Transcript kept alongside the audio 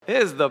It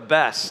is the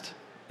best.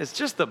 It's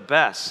just the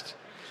best.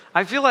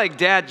 I feel like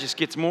Dad just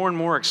gets more and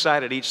more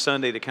excited each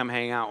Sunday to come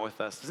hang out with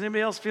us. Is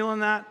anybody else feeling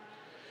that?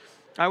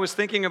 I was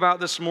thinking about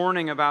this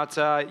morning about,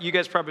 you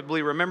guys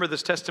probably remember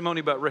this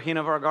testimony, but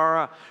Regina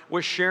Vergara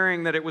was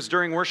sharing that it was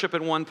during worship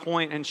at one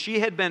point, and she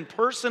had been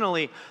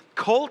personally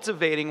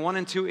cultivating,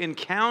 wanting to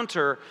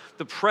encounter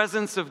the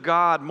presence of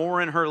God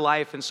more in her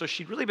life. And so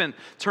she'd really been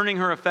turning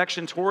her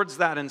affection towards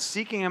that and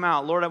seeking Him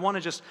out. Lord, I want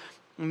to just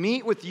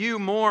meet with you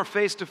more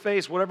face to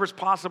face, whatever's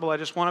possible. I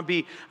want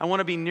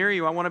to be near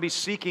you. I want to be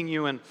seeking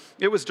you. And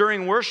it was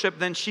during worship,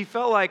 then she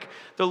felt like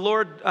the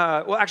Lord,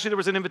 actually there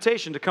was an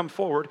invitation to come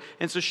forward.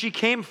 And so she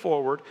came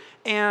forward,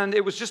 and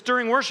it was just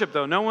during worship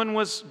though. No one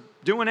was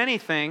doing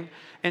anything.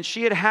 And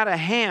she had a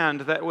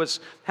hand that was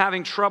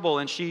having trouble,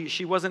 and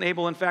she wasn't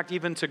able, in fact,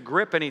 even to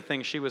grip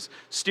anything. She was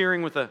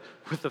steering with a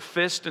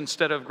fist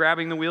instead of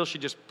grabbing the wheel. She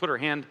just put her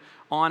hand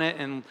on it,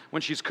 and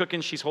when she's cooking,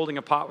 she's holding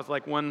a pot with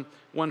like one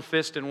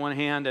fist and one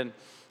hand. And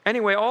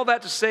anyway, all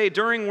that to say,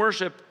 during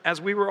worship,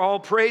 as we were all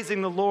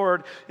praising the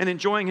Lord and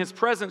enjoying His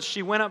presence,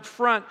 she went up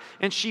front,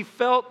 and she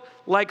felt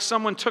like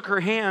someone took her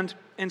hand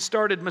and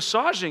started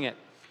massaging it.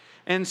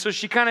 And so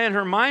she kind of, in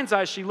her mind's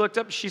eye, she looked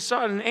up, she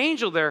saw an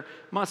angel there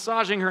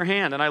massaging her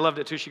hand. And I loved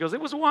it too. She goes,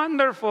 "It was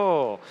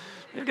wonderful.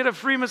 You get a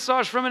free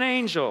massage from an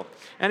angel."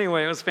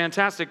 Anyway, it was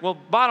fantastic. Well,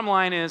 bottom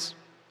line is,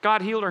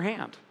 God healed her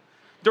hand.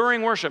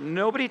 During worship,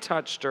 nobody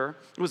touched her.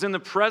 It was in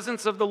the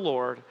presence of the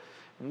Lord.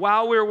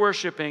 While we were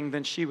worshiping,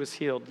 then she was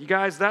healed. You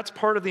guys, that's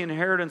part of the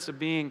inheritance of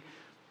being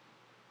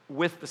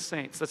with the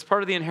saints. That's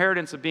part of the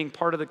inheritance of being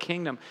part of the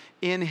kingdom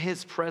in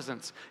His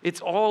presence. It's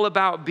all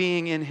about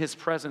being in His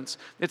presence.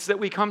 It's that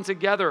we come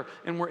together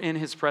and we're in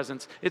His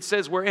presence. It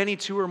says, where any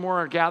two or more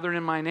are gathered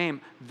in my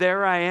name,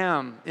 there I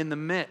am in the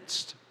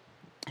midst.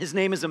 His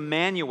name is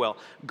Emmanuel,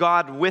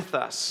 God with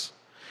us.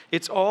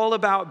 It's all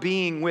about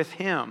being with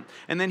Him.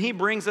 And then He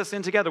brings us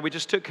in together. We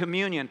just took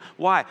communion.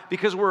 Why?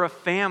 Because we're a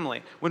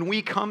family. When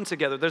we come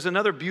together, there's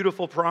another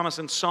beautiful promise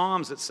in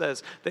Psalms that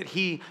says that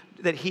He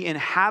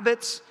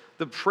inhabits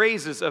the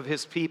praises of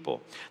His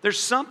people. There's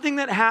something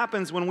that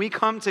happens when we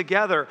come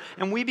together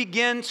and we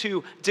begin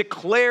to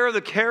declare the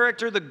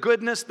character, the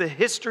goodness, the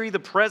history, the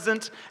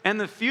present, and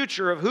the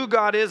future of who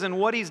God is and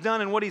what He's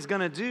done and what He's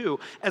going to do.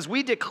 As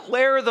we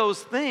declare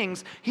those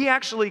things, He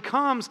actually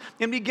comes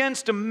and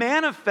begins to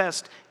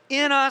manifest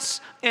in us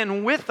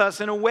and with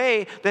us in a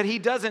way that He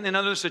doesn't in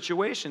other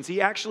situations.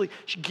 He actually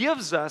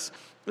gives us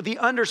the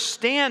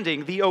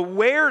understanding, the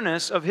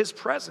awareness of His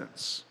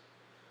presence.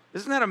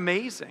 Isn't that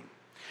amazing?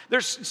 You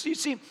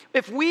see,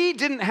 if we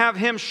didn't have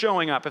Him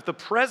showing up, if the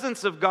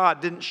presence of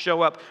God didn't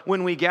show up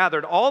when we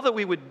gathered, all that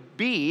we would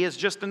be is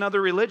just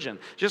another religion,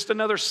 just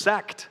another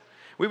sect.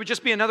 We would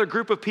just be another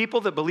group of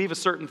people that believe a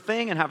certain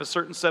thing and have a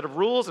certain set of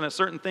rules and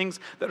certain things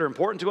that are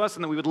important to us,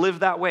 and that we would live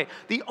that way.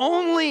 The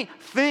only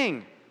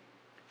thing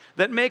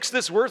that makes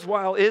this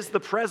worthwhile is the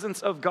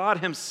presence of God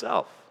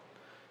Himself.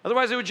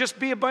 Otherwise, it would just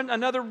be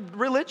another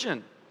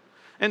religion.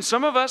 And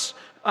some of us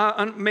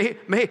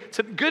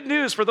good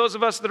news for those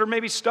of us that are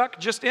maybe stuck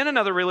just in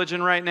another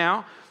religion right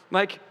now.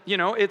 Like,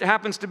 it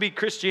happens to be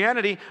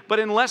Christianity, but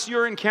unless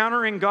you're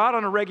encountering God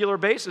on a regular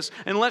basis,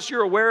 unless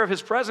you're aware of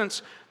His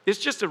presence, it's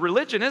just a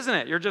religion, isn't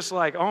it? You're just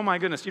like, oh my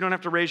goodness, you don't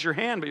have to raise your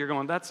hand, but you're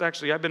going,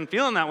 I've been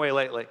feeling that way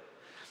lately.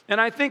 And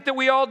I think that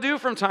we all do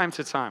from time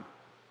to time.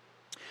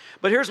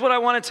 But here's what I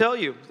want to tell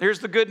you.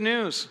 Here's the good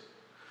news.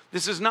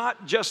 This is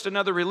not just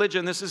another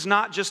religion. This is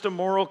not just a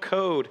moral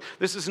code.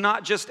 This is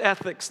not just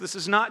ethics. This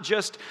is not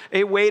just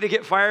a way to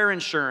get fire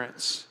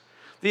insurance.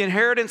 The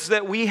inheritance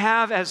that we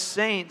have as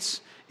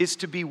saints is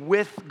to be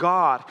with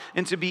God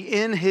and to be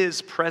in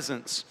His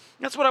presence.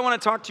 That's what I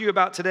want to talk to you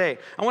about today.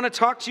 I want to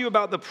talk to you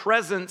about the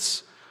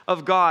presence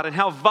of God and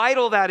how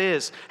vital that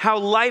is, how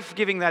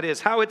life-giving that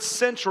is, how it's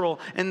central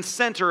and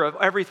center of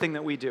everything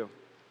that we do.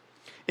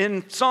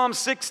 In Psalm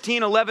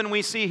 16:11,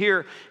 we see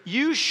here,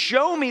 "You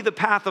show me the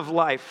path of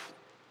life.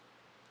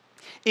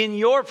 In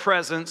your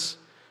presence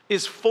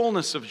is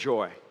fullness of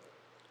joy.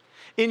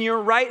 In your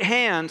right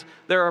hand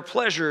there are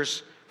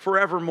pleasures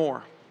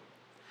forevermore."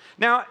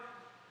 Now,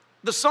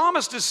 the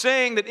psalmist is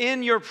saying that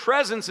in your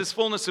presence is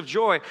fullness of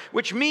joy,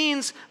 which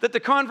means that the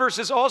converse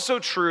is also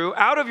true.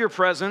 Out of your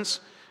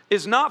presence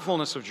is not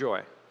fullness of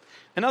joy.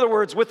 In other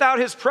words, without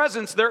His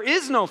presence, there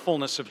is no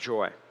fullness of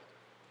joy.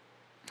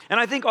 And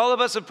I think all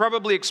of us have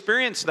probably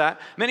experienced that.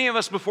 Many of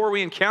us, before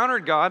we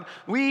encountered God,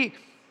 we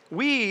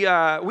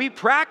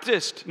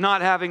practiced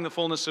not having the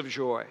fullness of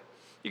joy.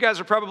 You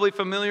guys are probably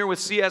familiar with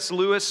C.S.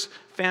 Lewis,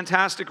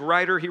 fantastic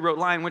writer. He wrote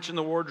Lion, Witch, and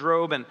the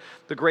Wardrobe and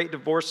The Great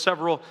Divorce,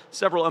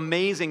 several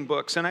amazing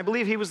books. And I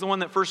believe he was the one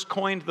that first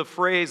coined the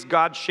phrase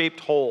God-shaped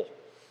hole.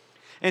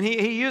 And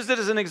he used it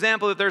as an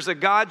example that there's a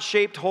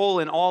God-shaped hole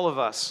in all of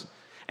us.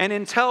 And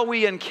until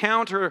we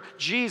encounter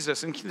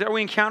Jesus, until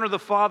we encounter the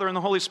Father and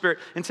the Holy Spirit,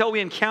 until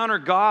we encounter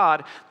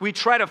God, we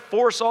try to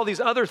force all these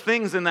other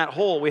things in that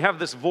hole. We have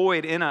this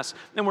void in us,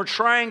 and we're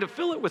trying to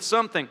fill it with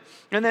something.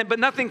 But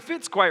nothing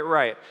fits quite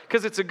right,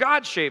 because it's a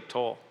God-shaped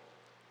hole.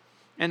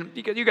 And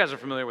you guys are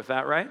familiar with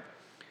that, right?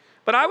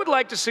 But I would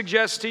like to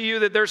suggest to you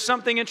that there's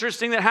something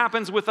interesting that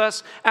happens with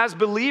us as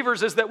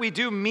believers is that we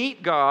do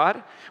meet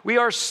God. We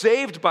are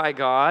saved by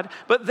God.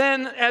 But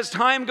then as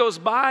time goes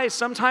by,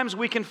 sometimes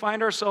we can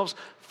find ourselves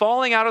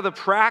falling out of the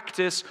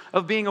practice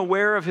of being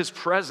aware of His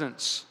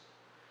presence.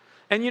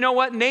 And you know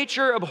what?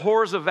 Nature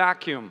abhors a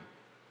vacuum.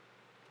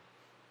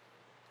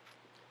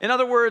 In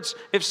other words,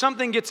 if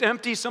something gets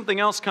empty, something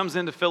else comes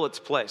in to fill its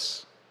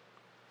place.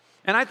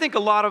 And I think a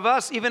lot of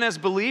us, even as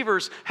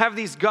believers, have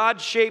these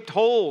God-shaped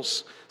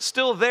holes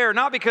still there,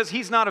 not because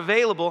He's not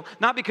available,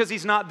 not because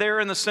He's not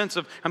there in the sense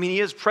of, He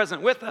is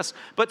present with us,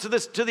 but to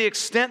the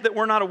extent that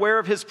we're not aware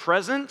of His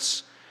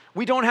presence,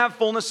 we don't have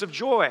fullness of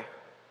joy.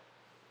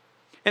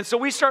 And so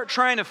we start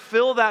trying to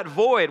fill that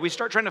void. We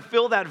start trying to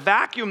fill that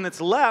vacuum that's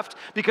left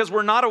because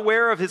we're not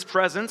aware of His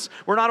presence.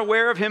 We're not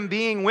aware of Him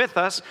being with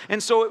us.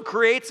 And so it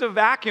creates a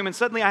vacuum, and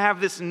suddenly I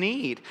have this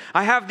need.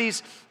 I have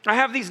these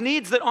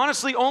needs that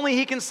honestly only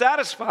He can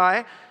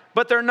satisfy,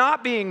 but they're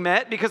not being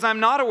met because I'm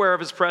not aware of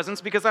His presence,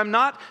 because I'm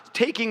not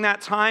taking that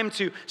time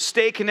to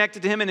stay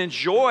connected to Him and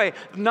enjoy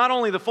not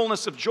only the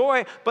fullness of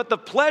joy, but the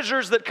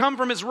pleasures that come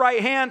from His right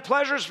hand,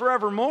 pleasures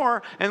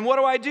forevermore. And what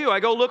do? I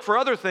go look for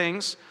other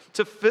things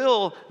to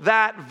fill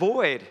that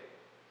void.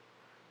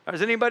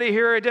 Is anybody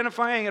here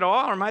identifying at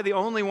all, or am I the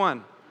only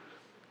one?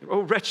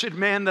 Oh, wretched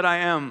man that I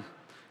am,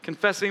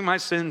 confessing my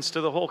sins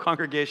to the whole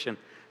congregation,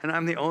 and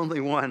I'm the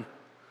only one.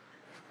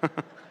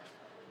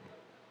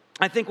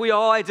 I think we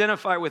all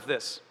identify with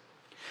this.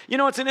 You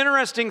know, it's an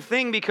interesting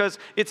thing because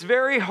it's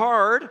very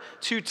hard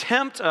to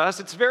tempt us.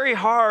 It's very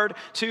hard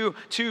to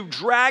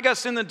drag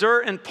us in the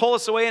dirt and pull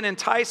us away and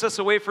entice us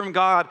away from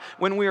God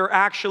when we are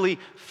actually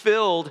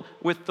filled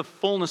with the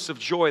fullness of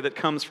joy that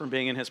comes from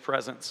being in His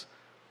presence.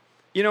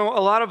 You know,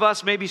 a lot of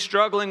us may be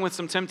struggling with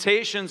some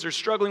temptations or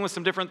struggling with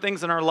some different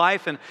things in our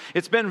life, and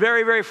it's been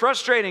very, very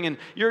frustrating, and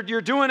you're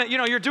doing it,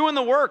 you're doing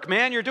the work,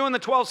 man. You're doing the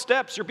 12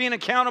 steps. You're being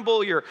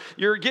accountable.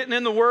 You're getting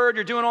in the Word.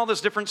 You're doing all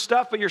this different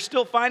stuff, but you're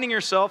still finding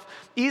yourself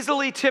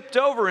easily tipped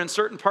over in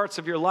certain parts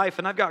of your life,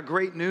 and I've got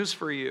great news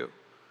for you.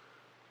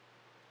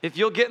 If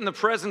you'll get in the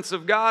presence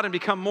of God and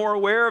become more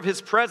aware of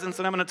His presence,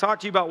 and I'm going to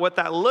talk to you about what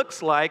that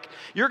looks like,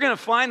 you're going to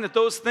find that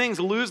those things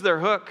lose their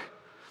hook.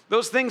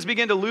 Those things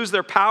begin to lose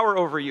their power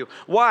over you.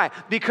 Why?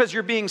 Because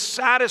you're being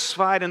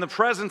satisfied in the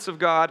presence of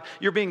God.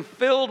 You're being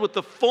filled with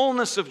the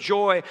fullness of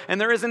joy, and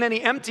there isn't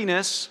any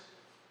emptiness.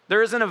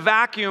 There isn't a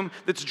vacuum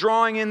that's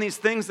drawing in these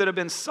things that have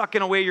been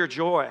sucking away your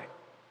joy.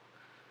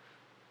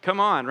 Come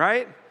on,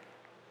 right?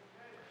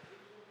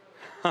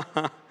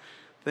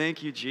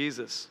 Thank you,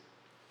 Jesus.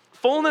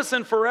 Fullness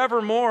and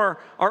forevermore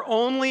are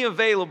only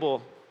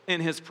available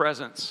in His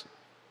presence.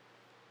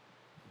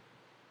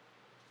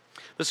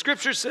 The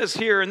scripture says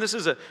here, and this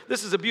is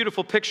a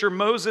beautiful picture.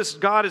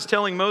 God is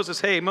telling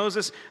Moses, hey,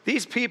 Moses,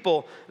 these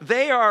people,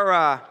 they're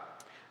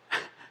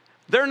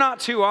not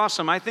too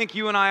awesome. I think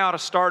you and I ought to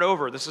start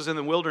over. This is in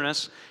the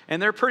wilderness,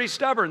 and they're pretty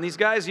stubborn. These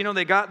guys,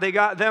 they got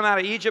them out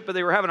of Egypt, but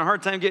they were having a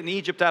hard time getting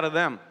Egypt out of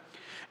them.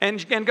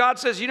 And God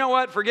says, you know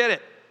what? Forget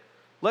it.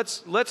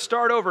 Let's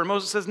start over. And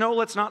Moses says, no,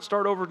 let's not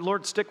start over.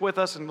 Lord, stick with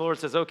us. And the Lord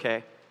says,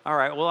 okay. All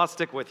right, well, I'll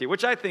stick with you,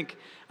 which I think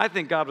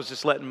God was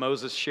just letting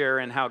Moses share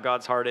in how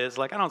God's heart is.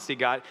 Like, I don't see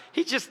God.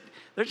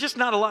 There's just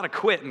not a lot of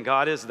quit in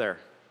God, is there?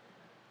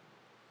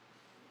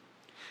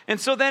 And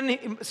so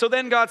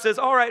then God says,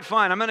 all right,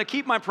 fine, I'm going to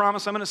keep my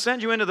promise. I'm going to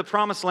send you into the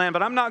promised land,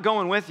 but I'm not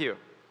going with you.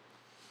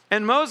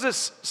 And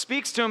Moses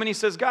speaks to him and he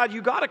says, God,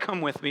 you got to come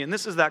with me. And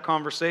this is that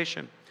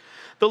conversation.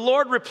 The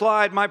Lord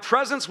replied, my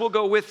presence will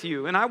go with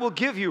you, and I will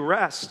give you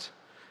rest.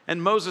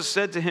 And Moses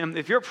said to him,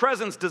 if your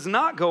presence does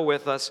not go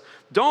with us,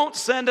 don't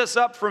send us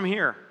up from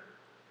here.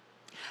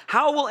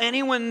 How will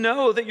anyone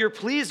know that you're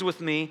pleased with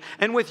me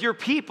and with your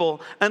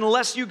people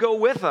unless you go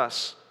with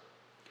us?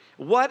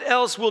 What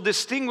else will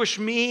distinguish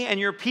me and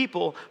your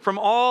people from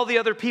all the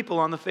other people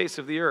on the face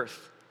of the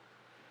earth?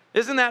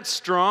 Isn't that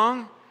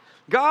strong?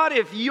 God,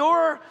 if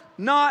you're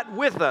not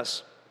with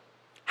us,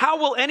 how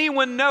will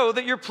anyone know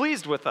that you're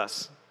pleased with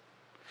us?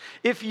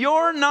 If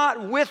you're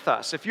not with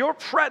us, if you're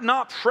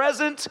not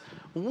present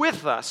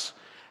with us,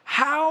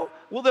 how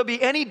will there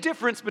be any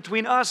difference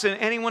between us and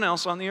anyone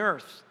else on the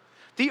earth?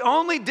 The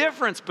only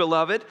difference,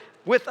 beloved,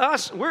 with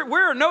us,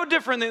 we're no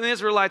different than the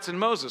Israelites and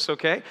Moses,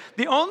 okay?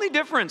 The only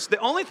difference, the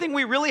only thing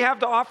we really have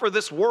to offer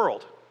this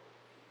world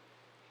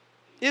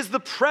is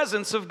the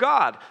presence of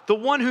God, the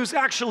one who's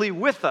actually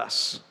with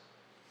us.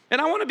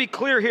 And I want to be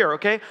clear here,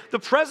 okay? The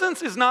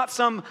presence is not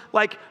some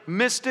like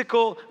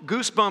mystical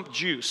goosebump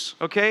juice,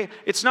 okay?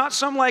 It's not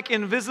some like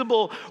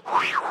invisible,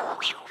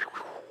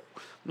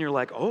 and you're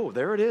like, oh,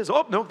 there it is.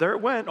 Oh, no, there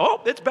it went.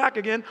 Oh, it's back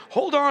again.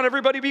 Hold on,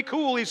 everybody be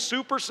cool. He's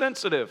super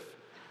sensitive.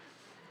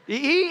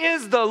 He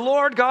is the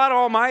Lord God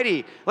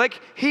Almighty.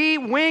 Like, He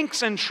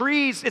winks and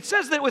trees. It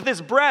says that with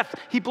His breath,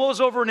 He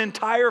blows over an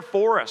entire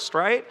forest,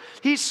 right?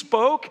 He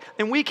spoke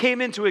and we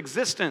came into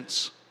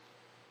existence.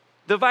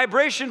 The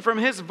vibration from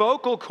His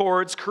vocal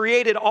cords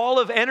created all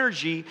of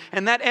energy,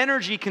 and that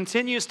energy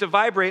continues to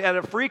vibrate at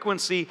a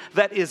frequency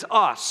that is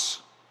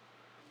us.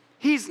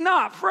 He's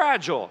not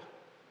fragile.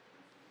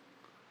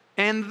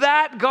 And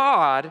that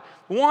God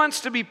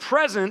wants to be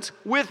present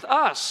with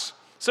us.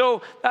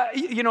 So,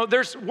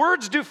 there's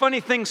words do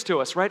funny things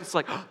to us, right? It's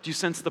like, oh, do you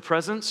sense the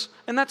presence?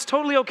 And that's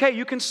totally okay.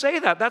 You can say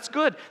that. That's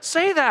good.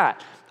 Say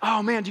that.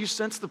 Oh, man, do you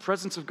sense the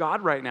presence of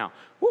God right now?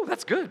 Whoa,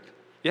 that's good.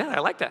 Yeah,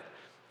 I like that.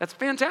 That's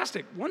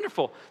fantastic.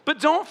 Wonderful.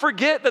 But don't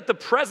forget that the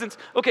presence,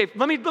 okay,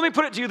 let me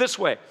put it to you this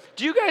way.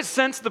 Do you guys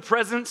sense the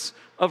presence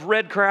of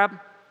red crab?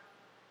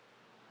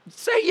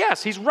 Say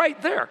yes, he's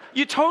right there.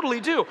 You totally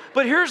do.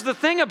 But here's the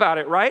thing about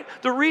it, right?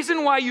 The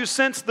reason why you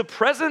sense the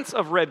presence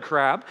of red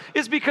crab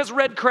is because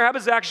red crab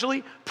is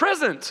actually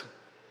present.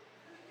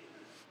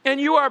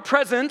 And you are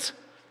present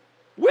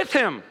with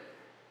him.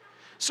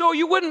 So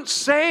you wouldn't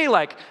say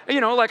like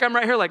I'm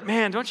right here like,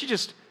 man, don't you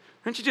just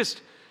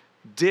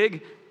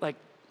dig like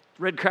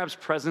red crab's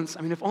presence?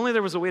 I mean, if only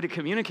there was a way to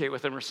communicate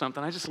with him or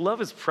something. I just love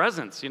his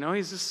presence,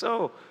 he's just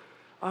so,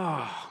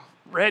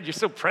 Red, you're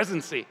so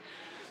presency.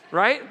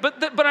 Right?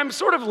 But I'm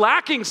sort of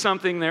lacking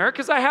something there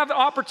because I have the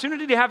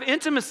opportunity to have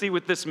intimacy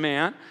with this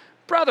man.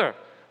 Brother,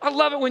 I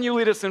love it when you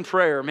lead us in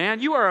prayer, man.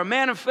 You are a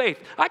man of faith.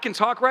 I can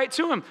talk right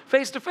to him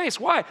face to face.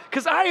 Why?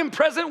 Because I am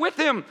present with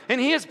him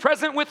and he is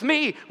present with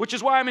me, which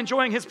is why I'm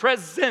enjoying his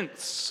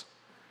presence.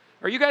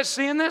 Are you guys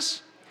seeing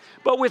this?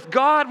 But with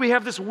God, we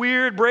have this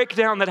weird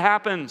breakdown that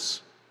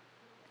happens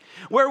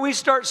where we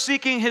start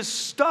seeking his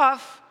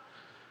stuff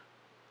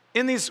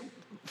in these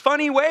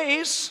funny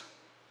ways.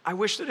 I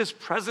wish that his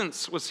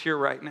presence was here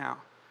right now.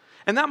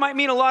 And that might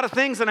mean a lot of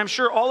things, and I'm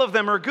sure all of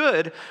them are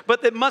good,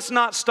 but that must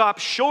not stop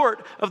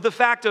short of the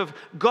fact of,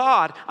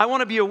 God, I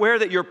want to be aware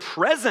that you're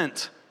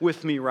present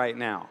with me right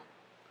now.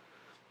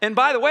 And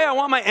by the way, I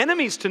want my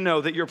enemies to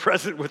know that you're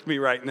present with me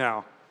right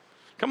now.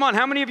 Come on,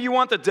 how many of you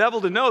want the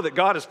devil to know that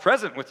God is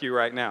present with you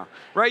right now?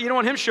 Right? You don't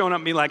want him showing up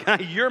and being like,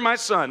 you're my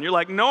son. You're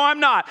like, no, I'm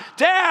not.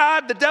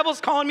 Dad, the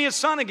devil's calling me a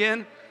son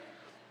again.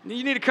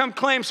 You need to come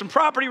claim some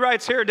property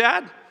rights here,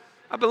 Dad.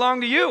 I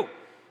belong to you.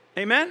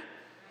 Amen?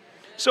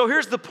 So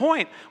here's the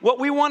point. What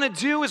we want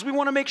to do is we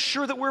want to make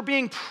sure that we're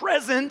being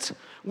present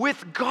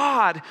with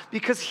God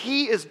because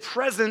he is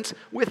present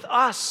with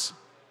us.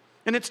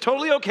 And it's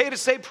totally okay to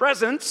say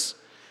presence.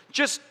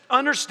 Just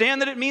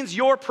understand that it means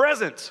you're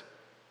present.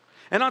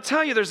 And I'll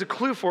tell you, there's a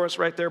clue for us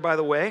right there, by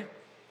the way.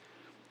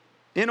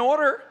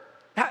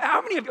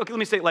 How many of you, okay, let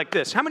me say it like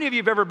this. How many of you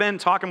have ever been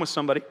talking with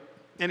somebody,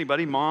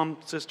 anybody, mom,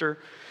 sister,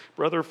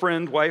 brother,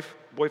 friend, wife,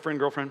 boyfriend,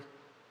 girlfriend,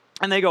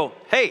 and they go,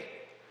 hey,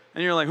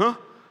 and you're like, huh? And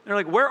they're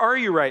like, where are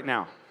you right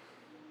now?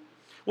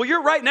 Well,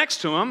 you're right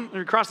next to them,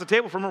 or across the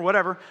table from them, or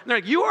whatever. And they're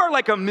like, you are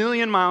like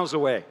 1,000,000 miles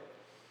away,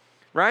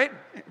 right?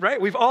 Right?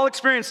 We've all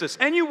experienced this.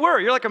 And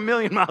you're like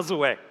 1,000,000 miles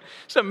away.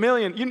 It's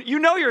 1,000,000. You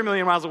know you're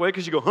 1,000,000 miles away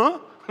because you go, huh?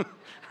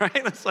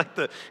 Right? It's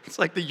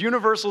like the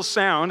universal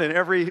sound in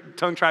every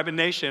tongue, tribe, and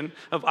nation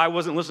of I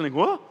wasn't listening.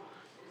 What?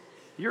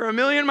 You're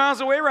 1,000,000 miles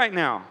away right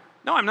now.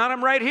 No, I'm not.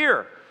 I'm right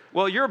here.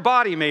 Well, your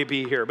body may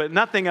be here, but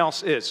nothing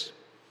else is.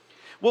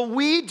 Well,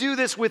 we do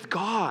this with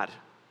God.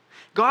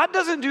 God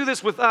doesn't do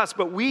this with us,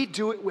 but we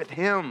do it with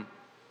him.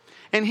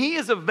 And he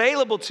is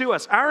available to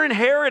us. Our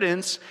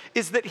inheritance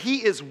is that he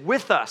is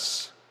with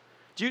us.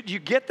 Do you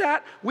get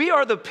that? We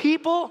are the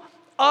people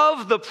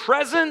of the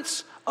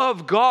presence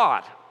of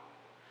God.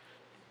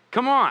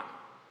 Come on.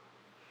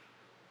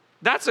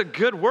 That's a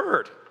good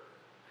word.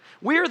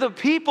 We are the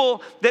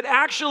people that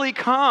actually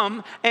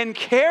come and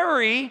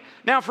carry.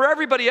 Now, for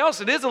everybody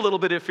else, it is a little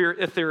bit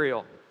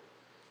ethereal.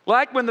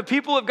 Like when the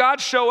people of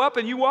God show up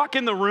and you walk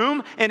in the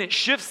room and it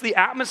shifts the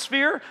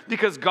atmosphere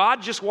because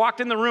God just walked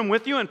in the room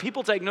with you and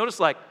people take notice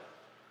like,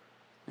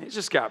 it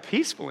just got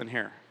peaceful in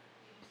here.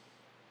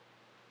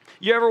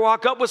 You ever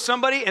walk up with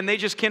somebody and they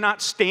just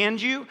cannot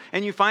stand you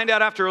and you find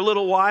out after a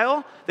little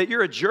while that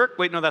you're a jerk?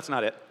 Wait, no, that's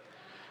not it.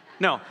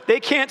 No, they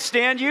can't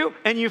stand you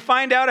and you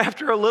find out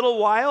after a little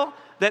while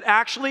that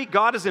actually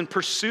God is in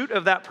pursuit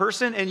of that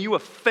person and you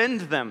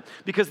offend them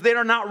because they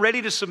are not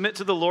ready to submit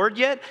to the Lord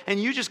yet and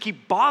you just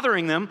keep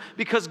bothering them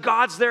because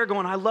God's there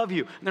going, I love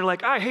you. And they're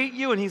like, I hate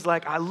you. And he's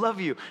like, I love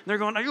you. And they're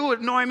going, you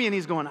annoy me. And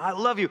he's going, I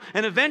love you.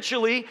 And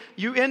eventually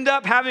you end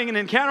up having an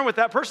encounter with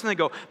that person. They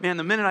go, man,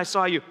 the minute I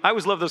saw you, I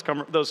always love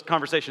those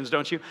conversations,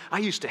 don't you? I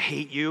used to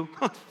hate you.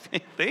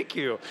 Thank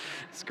you.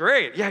 It's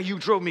great. Yeah, you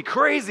drove me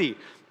crazy.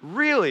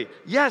 Really?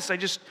 Yes, there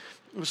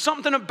was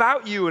something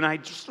about you,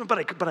 and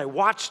but I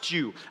watched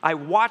you. I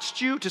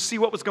watched you to see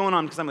what was going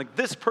on because I'm like,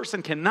 this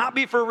person cannot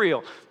be for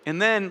real. And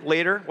then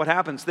later, what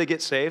happens? They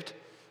get saved.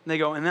 And they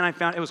go, and then I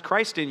found it was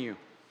Christ in you.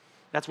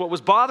 That's what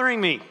was bothering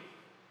me.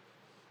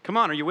 Come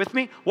on, are you with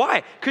me?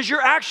 Why? Because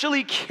you're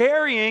actually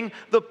carrying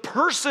the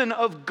person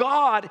of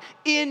God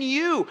in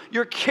you.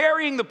 You're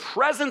carrying the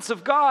presence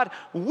of God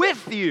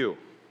with you.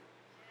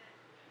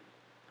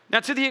 Now,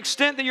 to the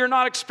extent that you're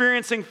not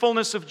experiencing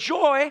fullness of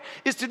joy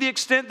is to the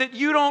extent that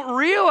you don't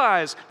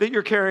realize that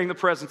you're carrying the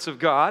presence of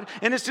God,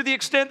 and it's to the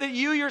extent that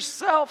you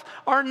yourself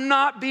are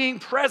not being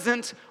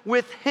present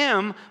with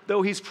him,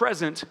 though he's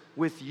present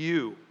with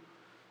you.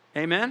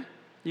 Amen?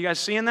 You guys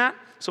seeing that?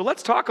 So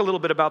let's talk a little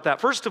bit about that.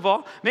 First of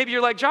all, maybe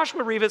you're like,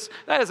 Joshua Rivas,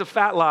 that is a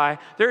fat lie.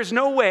 There's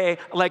no way.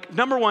 Like,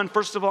 number one,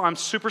 first of all, I'm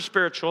super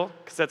spiritual,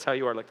 because that's how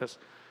you are like this.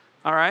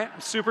 All right?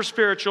 I'm super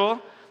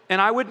spiritual. And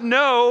I would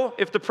know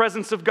if the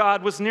presence of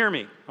God was near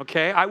me,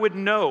 okay? I would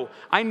know.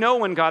 I know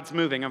when God's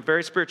moving. I'm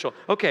very spiritual.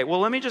 Okay, well,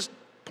 let me just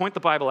point the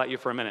Bible at you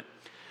for a minute.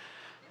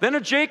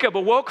 Then Jacob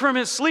awoke from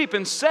his sleep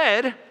and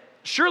said,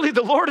 surely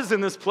the Lord is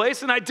in this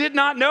place, and I did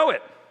not know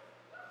it.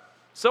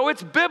 So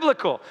it's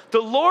biblical.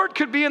 The Lord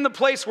could be in the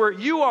place where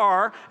you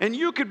are, and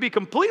you could be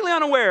completely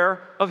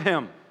unaware of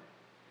him.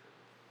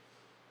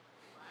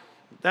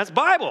 That's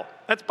Bible.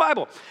 That's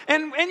Bible.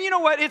 And you know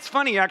what? It's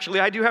funny, actually.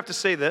 I do have to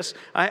say this.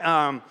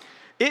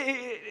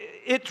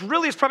 It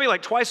really is probably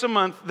like twice a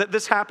month that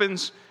this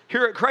happens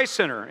here at Christ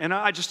Center. And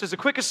I just, as a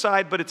quick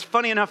aside, but it's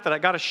funny enough that I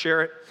got to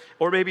share it,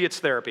 or maybe it's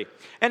therapy.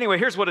 Anyway,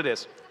 here's what it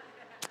is.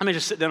 Let me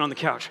just sit down on the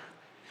couch.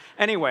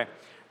 Anyway,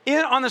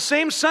 on the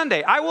same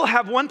Sunday, I will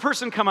have one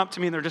person come up to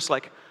me and they're just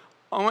like,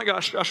 oh my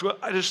gosh, Joshua,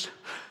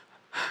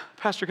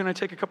 Pastor, can I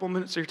take a couple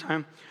minutes of your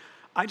time?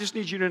 I just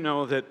need you to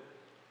know that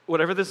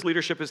whatever this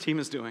leadership team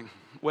is doing,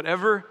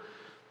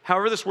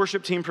 however this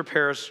worship team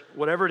prepares,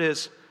 whatever it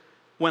is,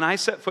 when I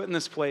set foot in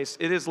this place,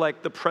 it is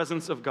like the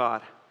presence of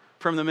God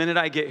from the minute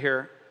I get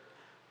here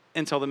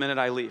until the minute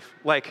I leave.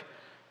 Like,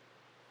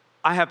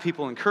 I have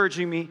people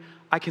encouraging me.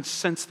 I can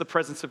sense the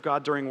presence of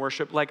God during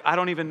worship. Like, I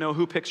don't even know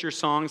who picks your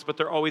songs, but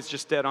they're always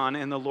just dead on,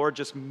 and the Lord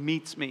just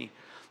meets me.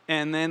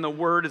 And then the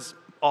word is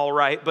all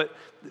right, but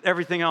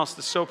everything else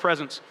is so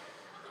present.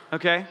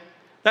 Okay?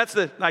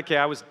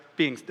 I was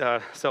being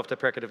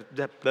self-deprecative.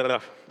 I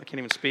can't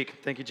even speak.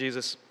 Thank you,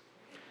 Jesus.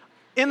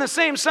 In the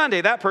same Sunday,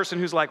 that person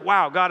who's like,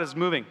 wow, God is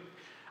moving,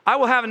 I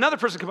will have another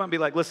person come up and be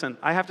like, listen,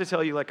 I have to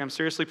tell you, like, I'm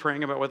seriously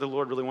praying about whether the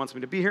Lord really wants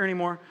me to be here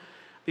anymore,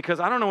 because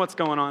I don't know what's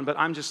going on, but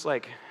I'm just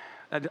like,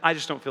 I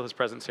just don't feel his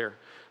presence here.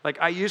 Like,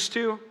 it used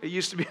to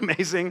be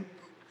amazing,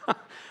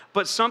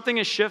 but something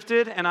has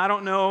shifted, and I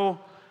don't know,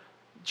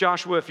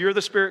 Joshua, if you're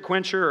the spirit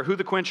quencher or who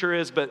the quencher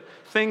is, but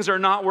things are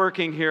not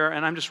working here,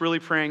 and I'm just really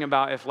praying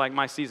about if, like,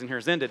 my season here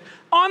has ended.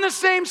 On the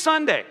same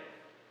Sunday.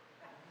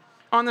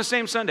 On the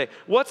same Sunday.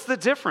 What's the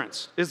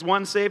difference? Is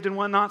one saved and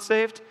one not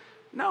saved?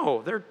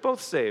 No, they're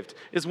both saved.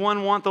 Is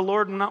one want the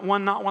Lord and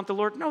one not want the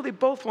Lord? No, they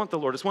both want the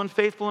Lord. Is one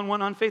faithful and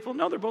one unfaithful?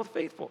 No, they're both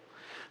faithful.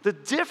 The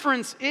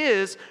difference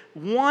is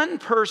one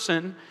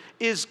person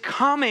is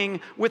coming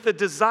with a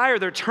desire.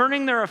 They're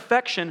turning their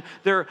affection.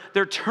 They're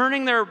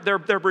turning they're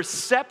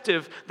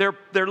receptive.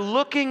 They're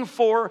looking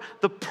for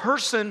the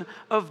person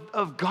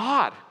of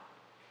God.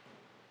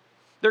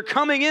 They're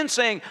coming in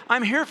saying,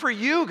 I'm here for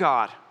you,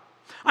 God.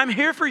 I'm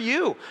here for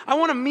you. I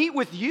want to meet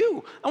with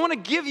you. I want to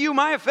give you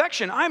my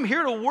affection. I'm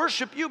here to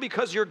worship you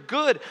because you're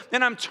good,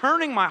 and I'm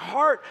turning my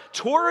heart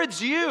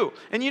towards you.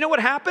 And you know what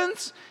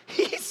happens?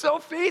 He's so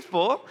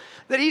faithful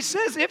that he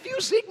says, if you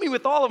seek me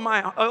with all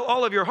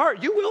of your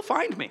heart, you will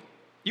find me.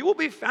 You will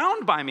be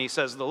found by me,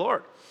 says the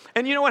Lord.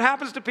 And you know what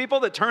happens to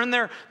people that turn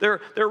their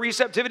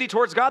receptivity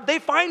towards God? They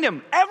find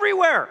him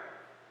everywhere.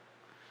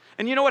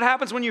 And you know what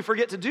happens when you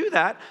forget to do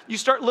that? You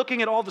start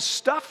looking at all the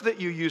stuff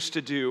that you used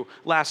to do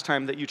last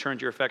time that you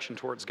turned your affection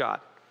towards God.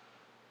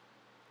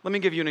 Let me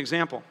give you an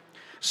example.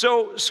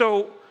 So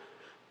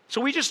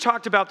we just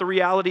talked about the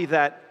reality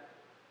that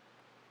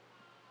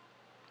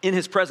in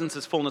his presence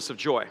is fullness of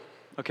joy,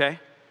 okay?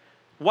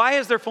 Why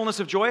is there fullness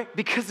of joy?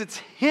 Because it's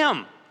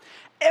him.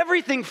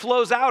 Everything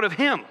flows out of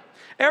him.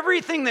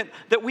 Everything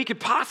that we could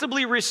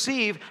possibly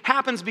receive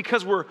happens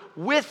because we're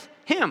with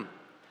him.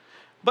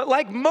 But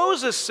like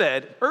Moses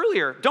said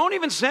earlier, don't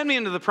even send me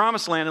into the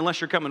promised land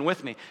unless you're coming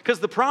with me. Because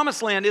the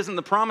promised land isn't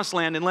the promised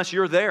land unless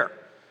you're there.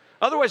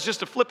 Otherwise,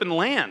 just a flippin'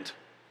 land.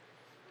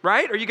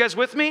 Right? Are you guys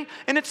with me?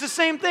 And it's the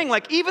same thing.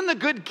 Like, even the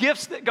good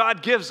gifts that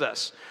God gives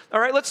us. All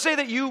right, let's say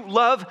that you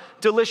love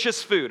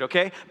delicious food,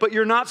 okay? But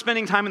you're not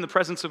spending time in the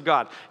presence of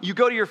God. You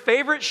go to your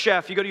favorite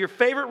chef, you go to your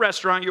favorite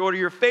restaurant, you order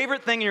your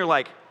favorite thing, and you're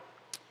like,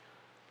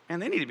 man,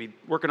 they need to be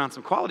working on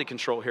some quality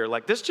control here.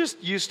 Like, this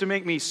just used to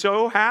make me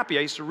so happy.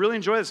 I used to really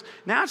enjoy this.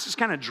 Now it's just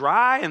kind of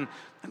dry, and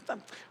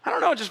I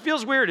don't know, it just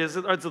feels weird. Is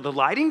the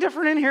lighting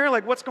different in here?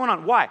 Like, what's going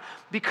on? Why?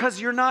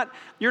 Because you're not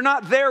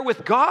there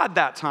with God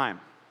that time.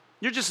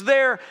 You're just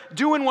there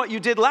doing what you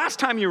did last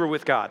time you were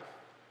with God.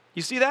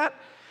 You see that?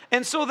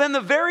 And so then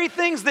the very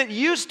things that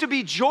used to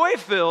be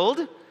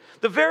joy-filled,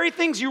 the very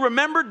things you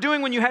remembered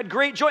doing when you had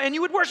great joy, and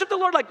you would worship the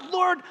Lord like,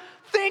 Lord,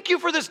 thank you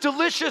for this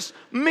delicious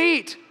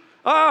meat.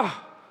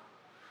 Oh,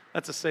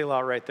 that's a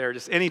Selah right there.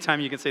 Just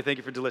anytime you can say thank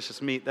you for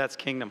delicious meat, that's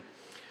kingdom.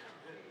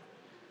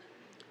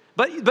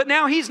 But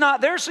now he's not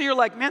there, so you're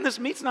like, man, this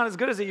meat's not as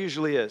good as it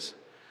usually is.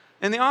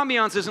 And the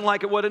ambiance isn't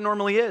like what it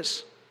normally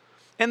is.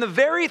 And the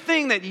very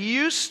thing that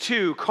used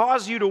to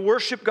cause you to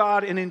worship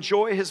God and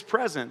enjoy his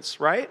presence,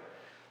 right?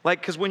 Like,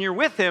 because when you're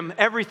with him,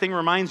 everything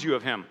reminds you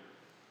of him.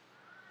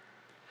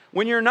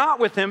 When you're not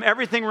with him,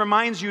 everything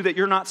reminds you that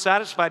you're not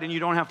satisfied and you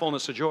don't have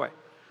fullness of joy,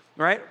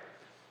 right?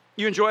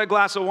 You enjoy a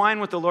glass of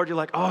wine with the Lord, you're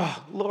like,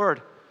 oh,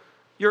 Lord,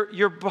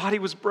 your body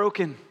was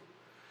broken.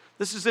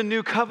 This is a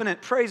new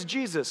covenant. Praise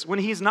Jesus. When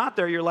he's not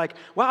there, you're like,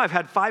 wow, I've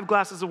had 5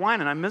 glasses of wine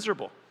and I'm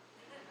miserable.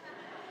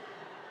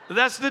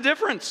 That's the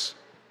difference,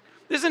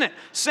 isn't it?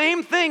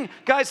 Same thing,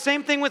 guys,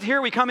 same thing with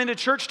here. We come into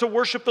church to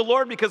worship the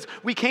Lord because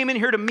we came in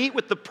here to meet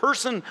with the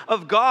person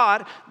of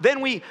God.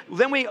 Then we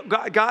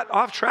got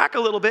off track a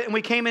little bit and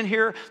we came in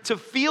here to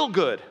feel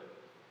good.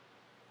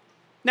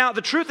 Now,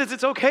 the truth is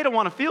it's okay to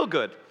want to feel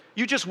good.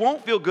 You just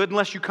won't feel good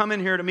unless you come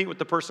in here to meet with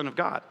the person of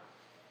God.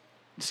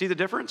 You see the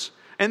difference?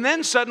 And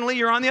then suddenly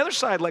you're on the other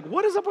side, like,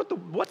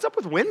 what's up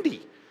with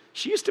Wendy?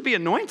 She used to be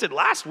anointed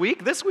last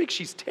week. This week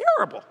she's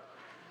terrible.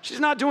 She's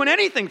not doing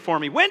anything for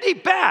me. Wendy,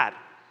 bad.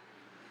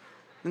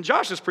 And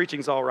Josh's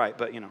preaching's all right,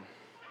 but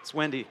it's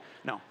Wendy.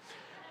 No.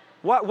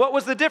 What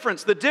was the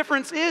difference? The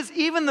difference is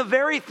even the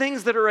very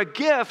things that are a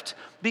gift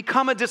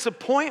become a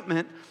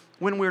disappointment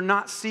when we're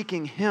not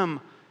seeking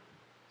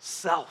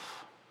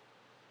Himself.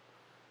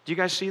 Do you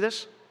guys see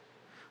this?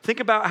 Think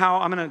about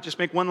how, I'm going to just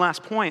make one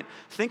last point.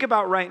 Think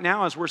about right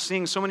now as we're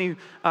seeing so many,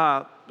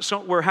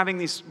 we're having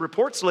these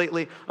reports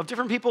lately of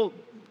different people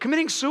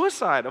committing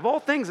suicide, of all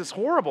things. It's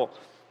horrible.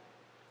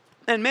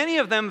 And many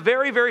of them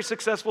very, very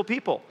successful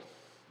people.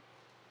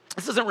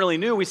 This isn't really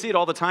new. We see it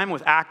all the time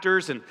with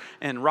actors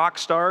and rock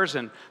stars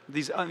and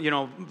these,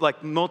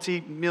 like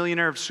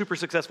multi-millionaire, super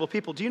successful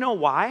people. Do you know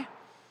why?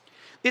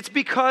 It's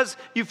because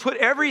you've put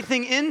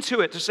everything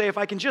into it to say, if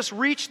I can just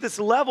reach this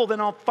level,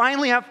 then I'll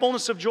finally have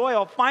fullness of joy.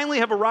 I'll finally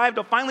have arrived.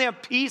 I'll finally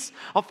have peace.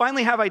 I'll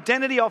finally have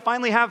identity. I'll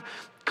finally have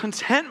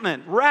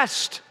contentment,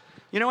 rest.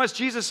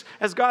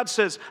 As God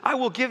says, I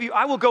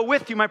will go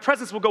with you. My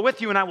presence will go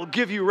with you and I will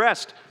give you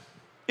rest.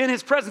 In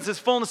His presence is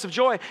fullness of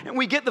joy. And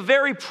we get the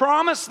very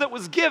promise that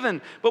was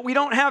given, but we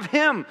don't have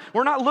Him.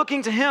 We're not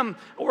looking to Him.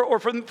 Or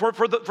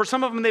for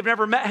some of them, they've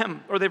never met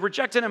Him or they've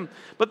rejected Him.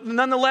 But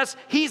nonetheless,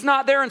 He's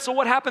not there. And so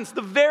what happens?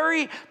 The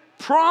very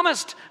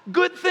promised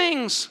good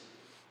things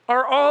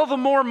are all the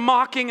more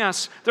mocking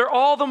us. They're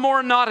all the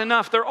more not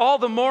enough. They're all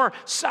the more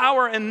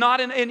sour and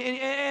not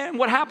and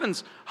what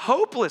happens?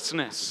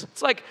 Hopelessness.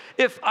 It's like,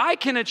 if I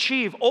can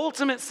achieve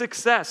ultimate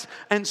success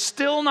and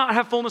still not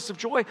have fullness of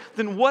joy,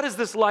 then what is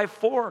this life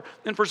for?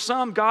 And for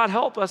some, God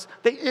help us,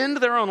 they end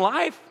their own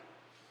life.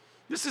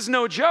 This is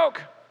no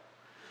joke.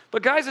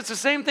 But guys, it's the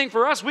same thing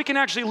for us. We can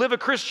actually live a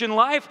Christian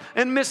life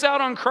and miss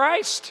out on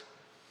Christ.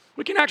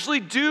 We can actually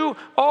do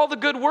all the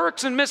good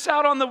works and miss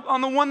out on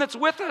the one that's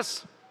with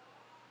us.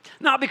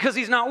 Not because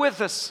He's not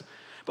with us,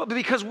 but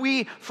because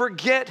we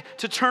forget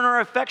to turn our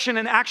affection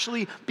and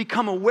actually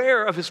become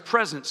aware of His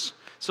presence.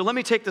 So let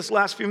me take this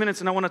last few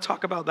minutes and I want to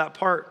talk about that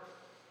part.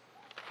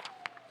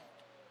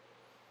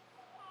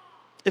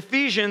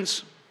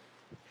 Ephesians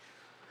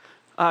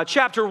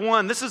chapter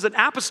 1. This is an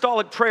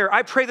apostolic prayer.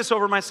 I pray this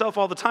over myself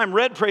all the time.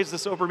 Red prays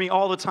this over me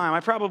all the time. I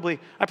probably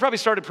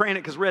started praying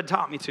it because Red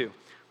taught me to.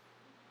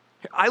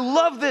 I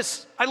love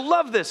this.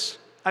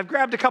 I've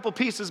grabbed a couple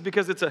pieces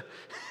because it's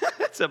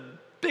a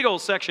big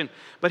old section.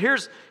 But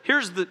here's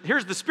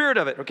the spirit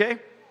of it, okay?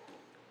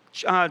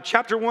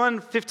 Chapter 1,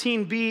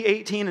 15b,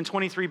 18, and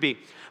 23b.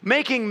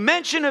 Making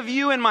mention of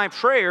you in my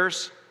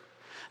prayers,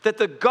 that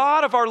the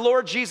God of our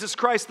Lord Jesus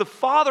Christ, the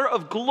Father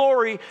of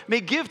glory,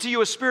 may give to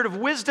you a spirit of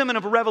wisdom and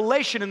of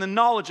revelation in the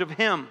knowledge of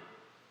Him.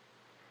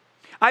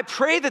 I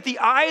pray that the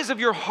eyes of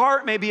your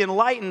heart may be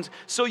enlightened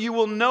so you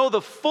will know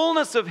the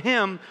fullness of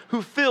Him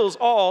who fills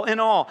all in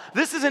all.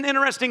 This is an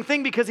interesting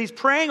thing because he's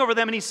praying over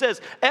them and he says,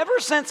 ever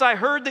since I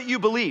heard that you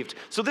believed,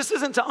 so this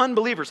isn't to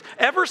unbelievers,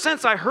 ever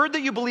since I heard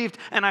that you believed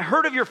and I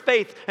heard of your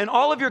faith and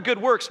all of your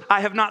good works,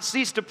 I have not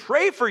ceased to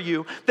pray for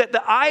you that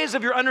the eyes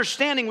of your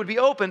understanding would be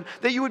opened,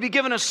 that you would be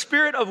given a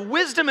spirit of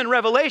wisdom and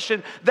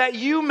revelation, that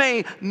you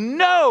may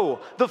know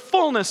the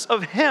fullness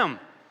of Him.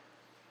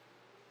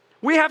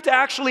 We have to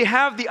actually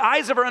have the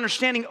eyes of our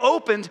understanding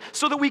opened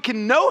so that we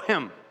can know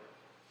Him.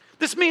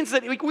 This means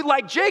that,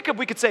 like Jacob,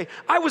 we could say,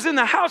 I was in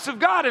the house of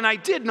God and I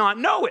did not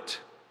know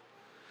it.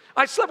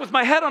 I slept with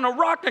my head on a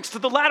rock next to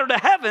the ladder to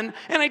heaven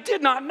and I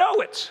did not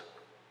know it.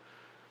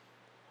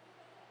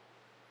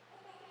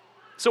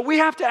 So we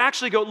have to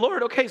actually go,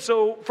 Lord, okay,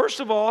 so first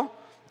of all,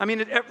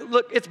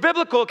 look, it's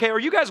biblical, okay? Are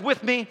you guys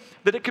with me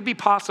that it could be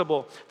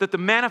possible that the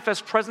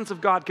manifest presence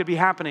of God could be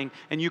happening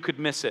and you could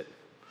miss it?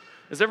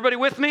 Is everybody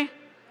with me?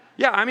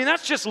 Yeah,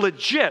 that's just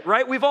legit,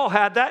 right? We've all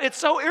had that. It's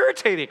so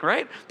irritating,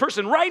 right?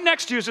 Person right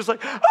next to you is just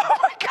like, oh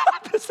my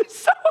God, this is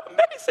so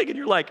amazing. And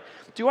you're like,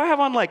 do I have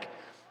on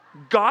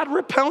God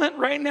repellent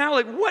right now?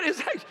 What is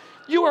that?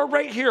 You are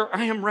right here.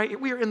 I am right here.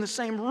 We are in the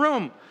same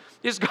room.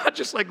 Is God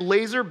just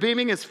laser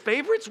beaming His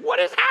favorites? What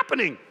is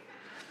happening?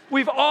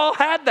 We've all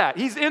had that.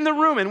 He's in the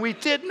room and we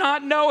did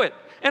not know it.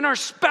 And our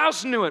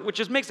spouse knew it, which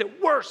just makes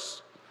it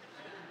worse.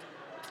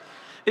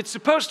 It's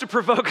supposed to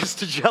provoke us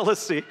to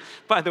jealousy,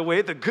 by the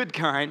way, the good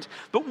kind.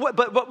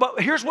 But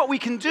here's what we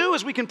can do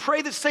is we can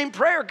pray the same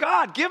prayer.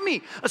 God, give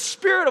me a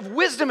spirit of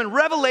wisdom and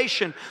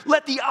revelation.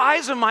 Let the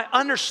eyes of my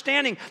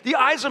understanding, the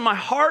eyes of my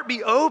heart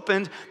be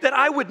opened that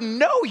I would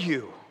know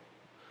you.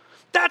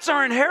 That's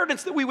our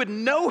inheritance, that we would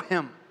know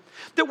Him.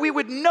 That we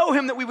would know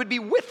him, that we would be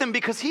with him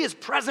because he is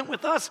present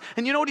with us.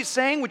 And you know what he's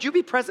saying? Would you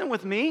be present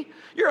with me?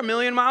 You're a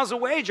million miles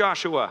away,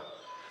 Joshua.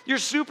 You're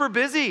super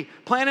busy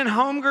planning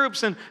home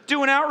groups and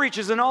doing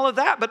outreaches and all of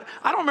that. But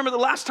I don't remember the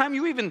last time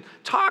you even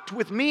talked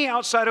with me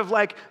outside of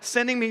like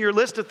sending me your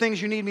list of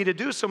things you need me to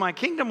do so my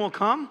kingdom will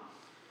come.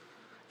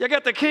 You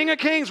got the King of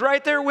Kings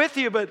right there with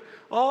you, but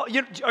are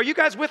you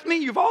guys with me?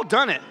 You've all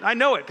done it. I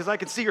know it because I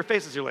can see your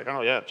faces. You're like,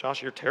 oh yeah,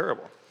 Josh, you're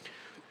terrible.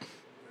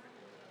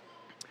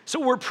 So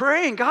we're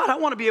praying, God, I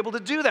want to be able to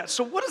do that.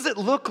 So what does it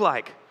look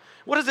like?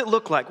 What does it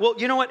look like? Well,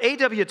 you know what?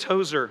 A.W.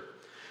 Tozer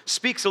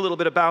speaks a little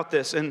bit about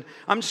this, and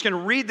I'm just going to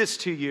read this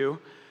to you.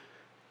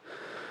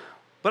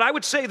 But I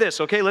would say this,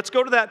 okay? Let's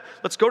go to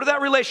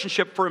that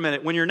relationship for a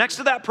minute. When you're next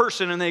to that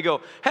person and they go,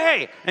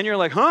 hey, and you're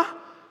like, huh?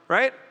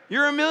 Right?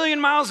 You're a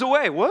million miles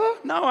away.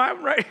 What? No,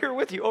 I'm right here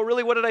with you. Oh,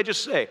 really? What did I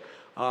just say?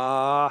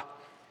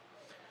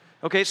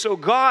 Okay, so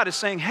God is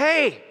saying,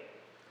 hey,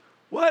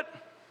 what?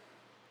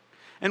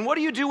 And what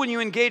do you do when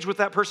you engage with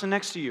that person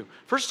next to you?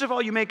 First of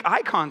all, you make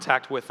eye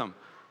contact with them.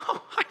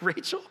 Oh, hi,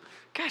 Rachel.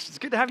 Gosh, it's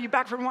good to have you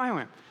back from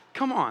Wyoming.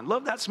 Come on,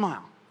 love that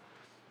smile.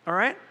 All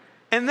right?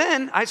 And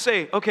then I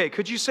say, okay,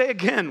 could you say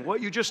again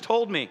what you just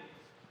told me?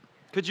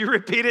 Could you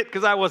repeat it?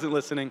 Because I wasn't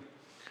listening.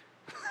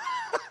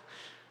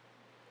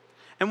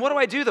 And what do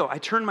I do, though? I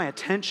turn my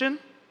attention,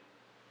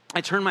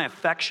 I turn my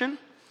affection,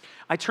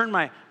 I turn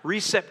my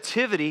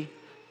receptivity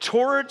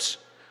towards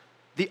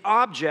the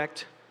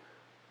object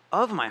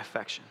of my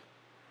affection,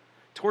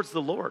 towards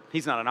the Lord.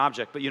 He's not an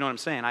object, but you know what I'm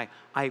saying.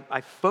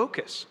 I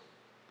focus.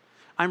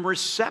 I'm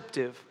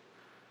receptive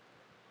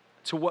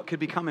to what could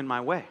be coming my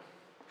way.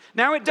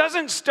 Now, it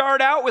doesn't start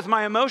out with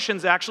my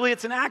emotions, actually.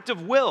 It's an act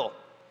of will.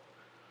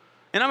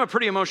 And I'm a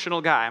pretty emotional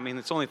guy. I mean,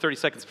 it's only 30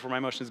 seconds before my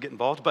emotions get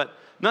involved. But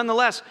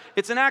nonetheless,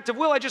 it's an act of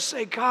will. I just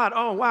say, God,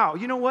 oh, wow,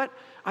 you know what?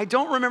 I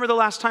don't remember the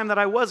last time that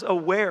I was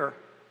aware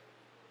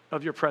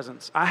of your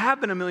presence. I have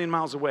been a million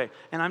miles away.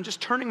 And I'm just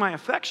turning my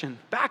affection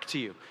back to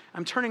you.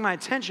 I'm turning my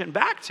attention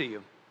back to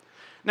you.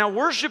 Now,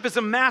 worship is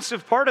a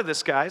massive part of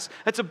this, guys.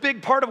 That's a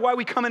big part of why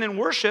we come in and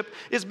worship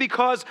is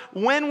because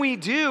when we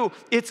do,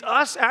 it's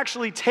us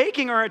actually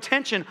taking our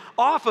attention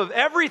off of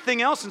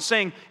everything else and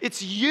saying,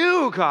 it's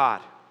you,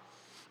 God.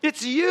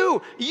 It's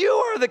you. You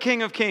are the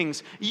King of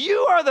Kings. You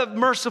are the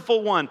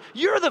merciful one.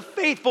 You're the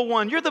faithful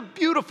one. You're the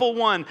beautiful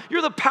one.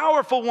 You're the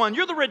powerful one.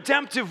 You're the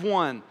redemptive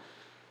one.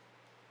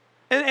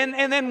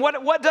 And then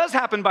what does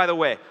happen, by the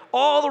way?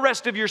 All the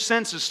rest of your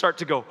senses start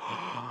to go,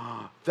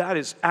 oh, that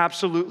is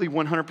absolutely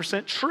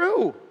 100%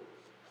 true.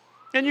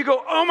 And you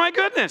go, oh my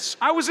goodness,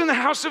 I was in the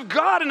house of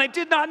God and I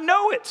did not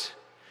know it.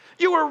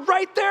 You were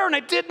right there and I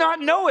did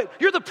not know it.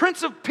 You're the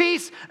Prince of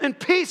Peace, and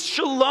peace,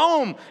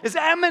 shalom, is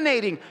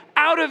emanating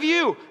out of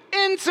you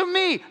into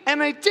me.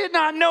 And I did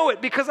not know it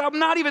because I'm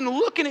not even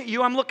looking at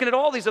you. I'm looking at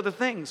all these other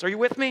things. Are you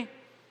with me?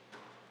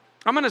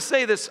 I'm going to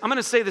say this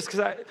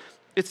because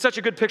it's such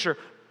a good picture.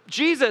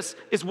 Jesus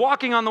is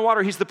walking on the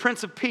water. He's the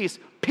Prince of Peace.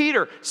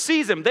 Peter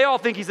sees him. They all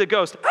think he's a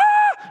ghost.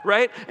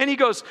 Right? And he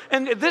goes,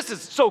 and this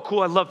is so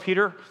cool. I love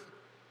Peter.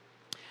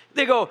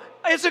 They go,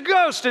 it's a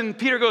ghost. And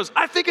Peter goes,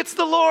 I think it's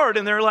the Lord.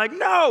 And they're like,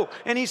 no.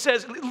 And he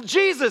says,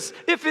 Jesus,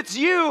 if it's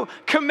you,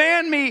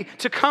 command me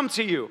to come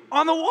to you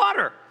on the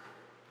water.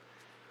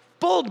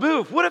 Bold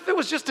move. What if it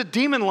was just a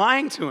demon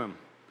lying to him?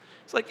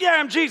 It's like, yeah,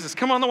 I'm Jesus.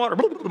 Come on the water.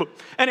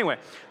 Anyway,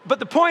 but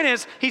the point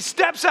is, he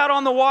steps out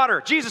on the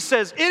water. Jesus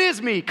says, it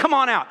is me. Come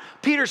on out.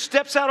 Peter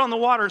steps out on the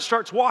water and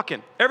starts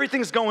walking.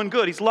 Everything's going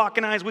good. He's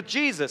locking eyes with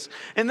Jesus.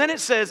 And then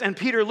it says, and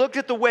Peter looked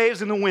at the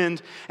waves and the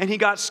wind, and he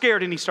got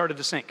scared and he started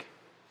to sink.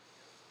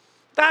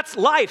 That's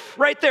life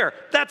right there.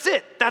 That's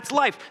it. That's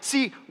life.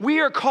 See, we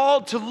are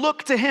called to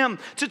look to him,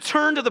 to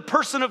turn to the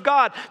person of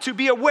God, to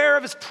be aware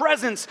of his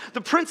presence.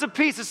 The Prince of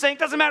Peace is saying,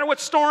 doesn't matter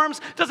what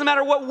storms, doesn't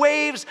matter what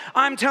waves,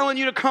 I'm telling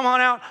you to come on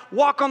out,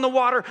 walk on the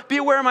water, be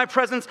aware of my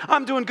presence.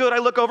 I'm doing good. I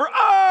look over.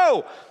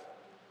 Oh!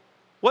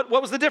 What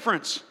was the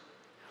difference?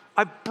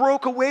 I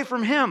broke away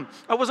from him.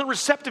 I wasn't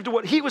receptive to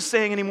what he was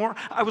saying anymore.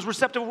 I was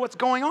receptive to what's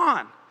going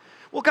on.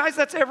 Well, guys,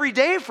 that's every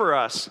day for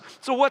us.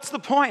 So what's the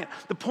point?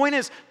 The point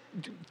is,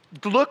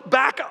 look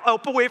back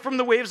up away from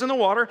the waves and the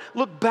water,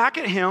 look back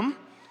at him,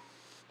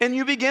 and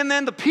you begin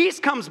then, the peace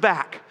comes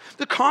back,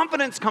 the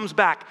confidence comes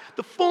back,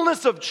 the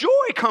fullness of joy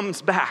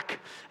comes back.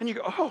 And you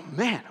go, oh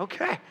man,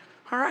 okay,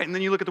 all right. And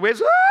then you look at the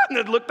waves, and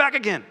then look back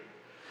again.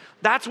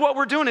 That's what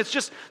we're doing. It's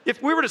just,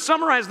 if we were to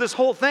summarize this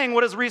whole thing,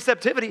 what is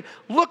receptivity?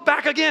 Look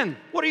back again.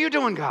 What are you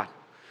doing, God?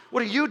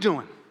 What are you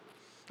doing?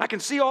 I can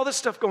see all this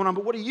stuff going on,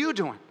 but what are you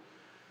doing?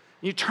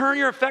 You turn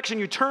your affection,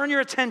 you turn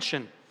your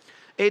attention.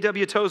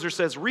 A.W. Tozer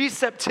says,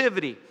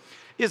 receptivity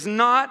is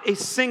not a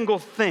single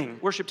thing.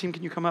 Worship team,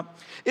 can you come up?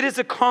 It is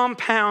a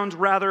compound,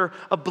 rather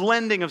a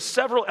blending of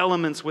several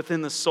elements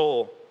within the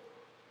soul.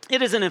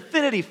 It is an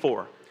affinity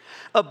for,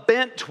 a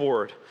bent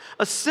toward,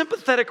 a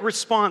sympathetic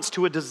response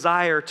to a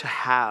desire to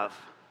have.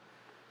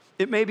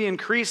 It may be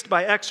increased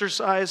by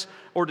exercise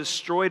or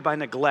destroyed by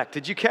neglect.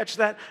 Did you catch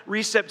that?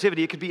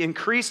 Receptivity. It could be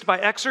increased by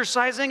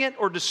exercising it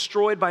or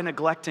destroyed by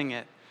neglecting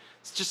it.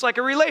 It's just like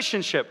a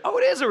relationship. Oh,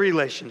 it is a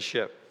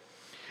relationship.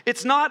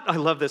 It's not, I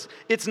love this,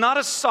 it's not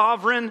a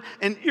sovereign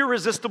and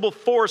irresistible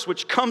force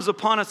which comes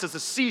upon us as a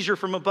seizure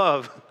from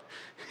above.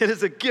 It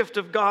is a gift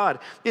of God,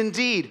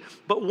 indeed,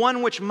 but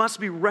one which must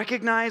be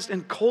recognized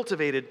and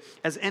cultivated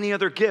as any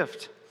other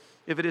gift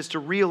if it is to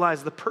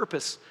realize the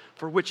purpose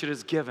for which it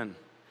is given.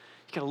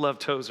 You gotta love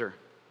Tozer.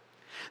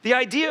 The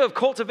idea of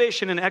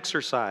cultivation and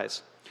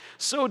exercise,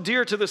 so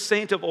dear to the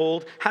saint of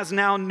old, has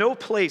now no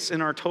place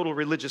in our total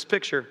religious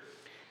picture.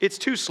 It's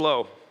too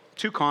slow,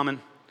 too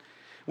common.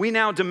 We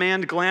now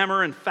demand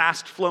glamour and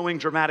fast-flowing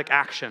dramatic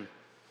action.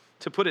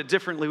 To put it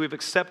differently, we've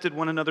accepted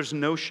one another's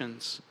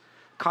notions,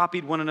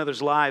 copied one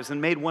another's lives,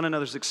 and made one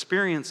another's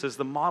experiences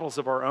the models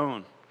of our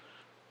own.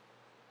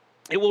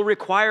 It will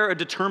require a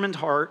determined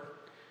heart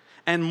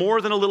and more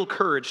than a little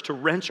courage to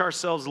wrench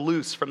ourselves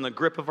loose from the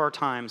grip of our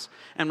times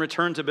and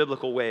return to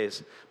biblical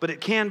ways. But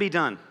it can be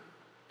done.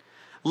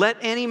 Let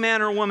any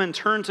man or woman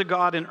turn to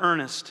God in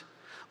earnest.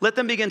 Let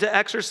them begin to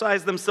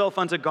exercise themselves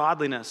unto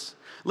godliness.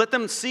 Let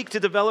them seek to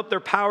develop their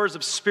powers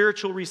of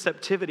spiritual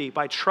receptivity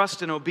by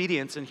trust and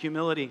obedience and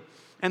humility.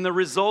 And the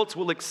results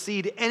will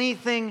exceed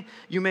anything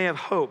you may have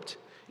hoped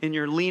in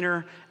your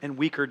leaner and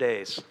weaker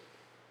days.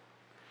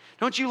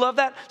 Don't you love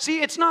that?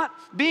 See, it's not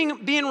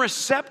being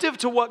receptive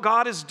to what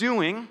God is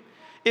doing.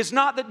 It's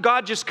not that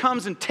God just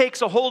comes and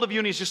takes a hold of you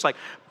and he's just like,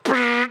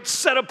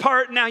 set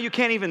apart, now you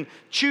can't even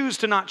choose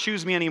to not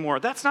choose me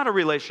anymore. That's not a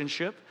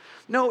relationship.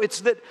 No,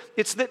 it's that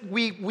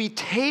we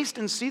taste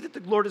and see that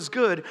the Lord is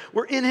good.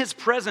 We're in his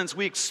presence.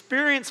 We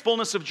experience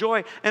fullness of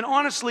joy. And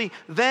honestly,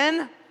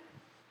 then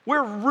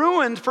we're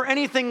ruined for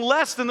anything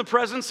less than the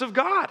presence of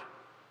God.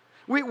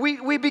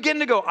 We begin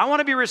to go, I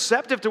want to be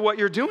receptive to what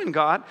you're doing,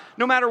 God.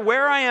 No matter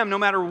where I am, no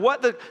matter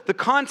what the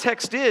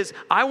context is,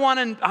 I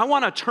want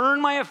to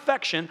turn my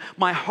affection,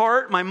 my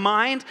heart, my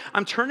mind,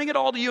 I'm turning it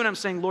all to you and I'm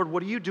saying, Lord,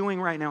 what are you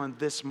doing right now in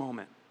this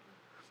moment?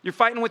 You're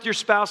fighting with your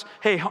spouse.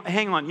 Hey,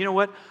 hang on. You know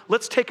what?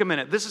 Let's take a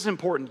minute. This is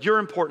important. You're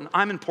important.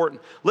 I'm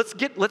important.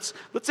 Let's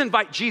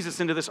invite Jesus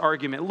into this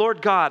argument.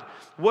 Lord God,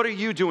 what are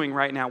you doing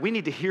right now? We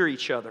need to hear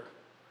each other.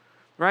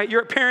 Right?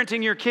 You're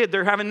parenting your kid.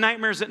 They're having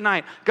nightmares at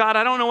night. God,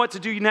 I don't know what to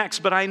do next,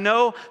 but I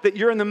know that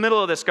you're in the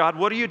middle of this, God.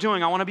 What are you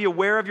doing? I want to be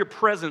aware of your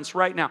presence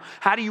right now.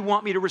 How do you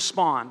want me to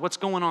respond? What's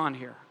going on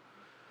here?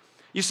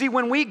 You see,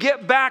 when we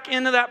get back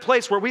into that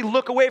place where we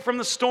look away from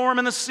the storm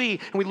and the sea,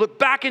 and we look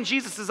back in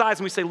Jesus' eyes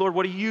and we say, Lord,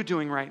 what are you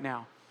doing right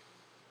now?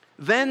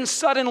 Then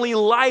suddenly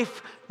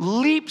life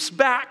leaps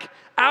back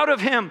out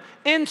of him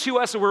into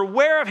us, and we're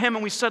aware of him,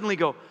 and we suddenly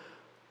go,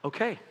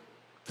 okay,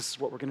 this is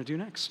what we're going to do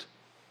next.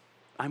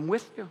 I'm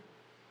with you.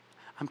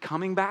 I'm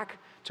coming back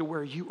to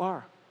where you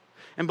are.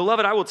 And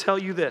beloved, I will tell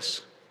you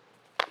this.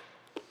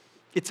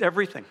 It's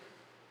everything.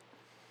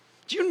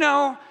 Do you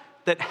know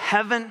that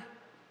heaven,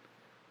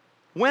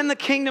 when the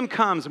kingdom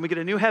comes and we get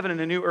a new heaven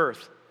and a new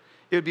earth,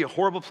 it would be a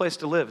horrible place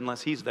to live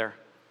unless he's there.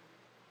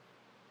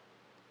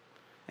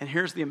 And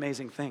here's the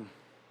amazing thing.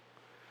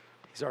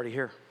 He's already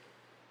here.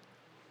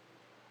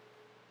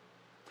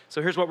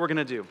 So here's what we're going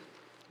to do.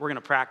 We're going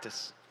to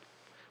practice.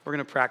 We're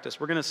going to practice.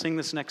 We're going to sing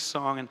this next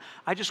song. And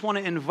I just want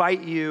to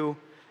invite you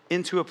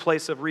into a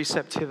place of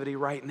receptivity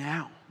right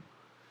now.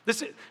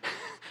 This is,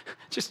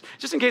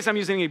 just in case I'm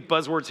using any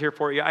buzzwords here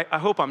for you, I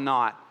hope I'm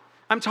not.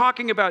 I'm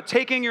talking about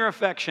taking your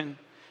affection,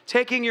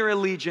 taking your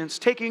allegiance,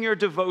 taking your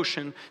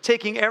devotion,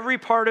 taking every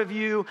part of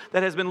you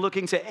that has been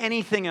looking to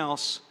anything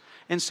else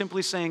and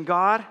simply saying,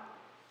 God,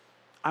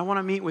 I want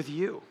to meet with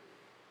you.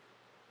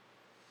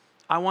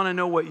 I want to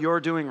know what you're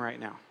doing right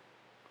now.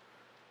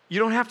 You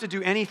don't have to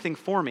do anything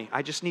for me.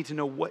 I just need to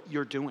know what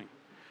you're doing.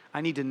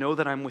 I need to know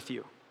that I'm with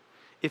you.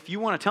 If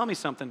you want to tell me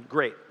something,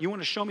 great. You want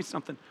to show me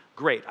something,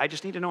 great. I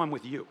just need to know I'm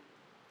with you.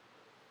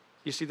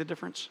 You see the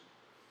difference?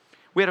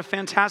 We had a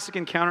fantastic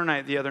encounter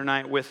night the other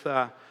night with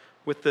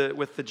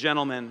the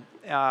gentleman.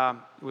 It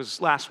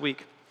was last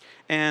week.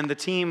 And the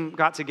team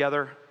got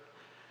together.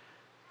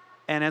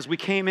 And as we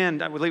came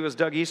in, I believe it was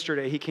Doug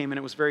Easterday, he came in.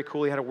 It was very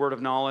cool. He had a word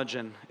of knowledge.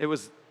 And it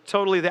was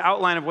totally the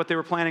outline of what they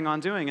were planning on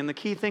doing. And the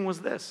key thing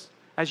was this.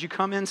 As you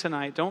come in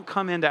tonight, don't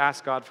come in to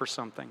ask God for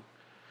something.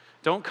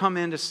 Don't come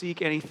in to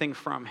seek anything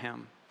from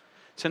him.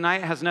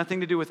 Tonight has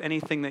nothing to do with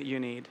anything that you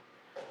need.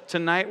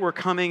 Tonight we're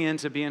coming in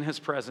to be in his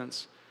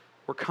presence.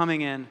 We're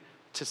coming in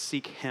to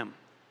seek him.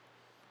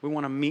 We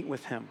want to meet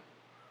with him.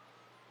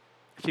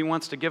 If he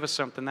wants to give us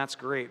something, that's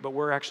great, but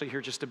we're actually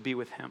here just to be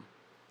with him.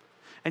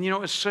 And you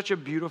know, it's such a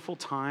beautiful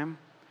time.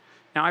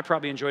 Now, I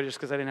probably enjoyed it just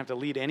because I didn't have to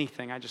lead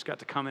anything. I just got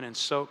to come in and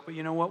soak. But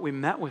you know what? We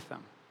met with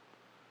them.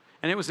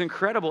 And it was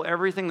incredible,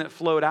 everything that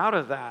flowed out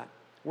of that.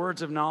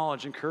 Words of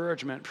knowledge,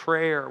 encouragement,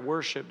 prayer,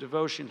 worship,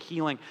 devotion,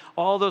 healing.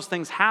 All those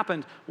things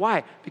happened.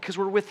 Why? Because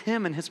we're with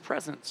him in his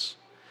presence.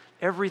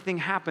 Everything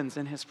happens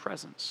in his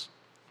presence.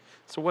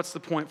 So what's the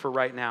point for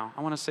right now?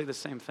 I want to say the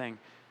same thing.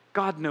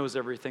 God knows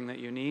everything that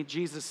you need.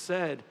 Jesus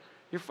said,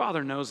 your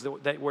Father knows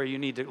that where you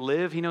need to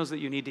live. He knows that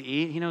you need to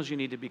eat. He knows you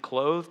need to be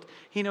clothed.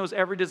 He knows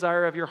every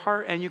desire of your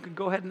heart, and you can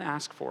go ahead and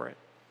ask for it.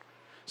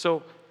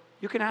 So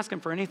you can ask him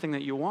for anything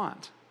that you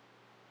want.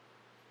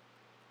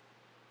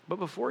 But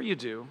before you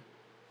do,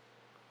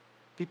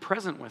 be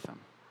present with him.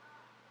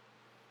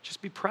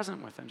 Just be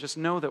present with him. Just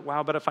know that,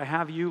 wow, but if I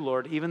have you,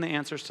 Lord, even the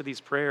answers to these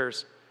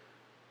prayers,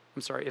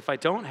 if I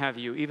don't have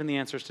you, even the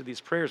answers to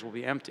these prayers will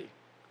be empty.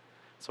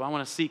 So I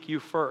want to seek you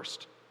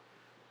first.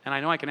 And I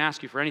know I can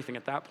ask you for anything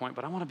at that point,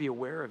 but I want to be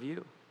aware of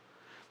you.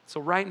 So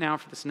right now,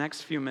 for this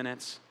next few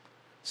minutes,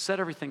 set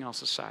everything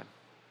else aside.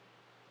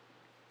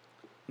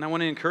 And I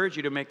want to encourage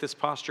you to make this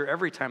posture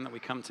every time that we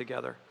come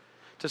together,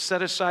 to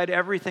set aside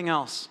everything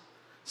else,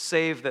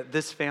 save that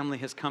this family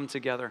has come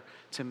together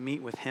to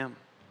meet with him,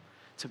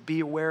 to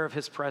be aware of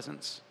his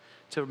presence,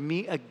 to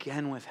meet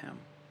again with him,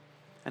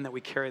 and that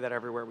we carry that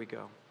everywhere we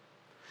go.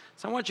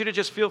 So I want you to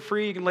just feel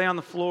free. You can lay on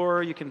the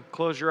floor. You can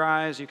close your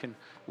eyes. You can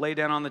lay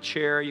down on the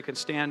chair. You can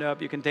stand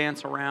up. You can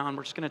dance around.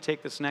 We're just going to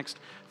take this next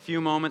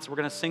few moments. We're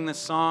going to sing this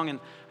song, and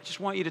I just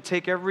want you to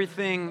take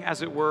everything,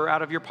 as it were,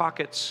 out of your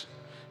pockets,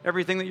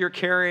 everything that you're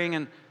carrying,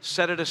 and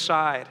set it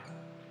aside.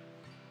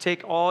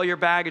 Take all your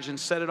baggage and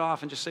set it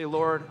off and just say,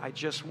 Lord, I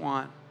just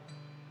want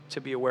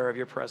to be aware of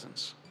your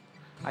presence.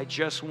 I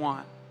just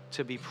want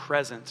to be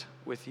present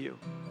with you.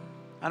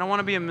 I don't want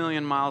to be a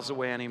million miles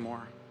away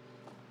anymore.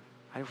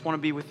 I just want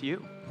to be with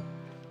you.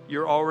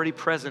 You're already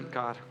present,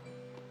 God.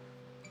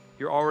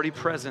 You're already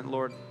present,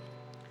 Lord.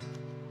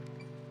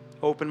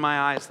 Open my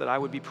eyes that I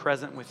would be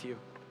present with you.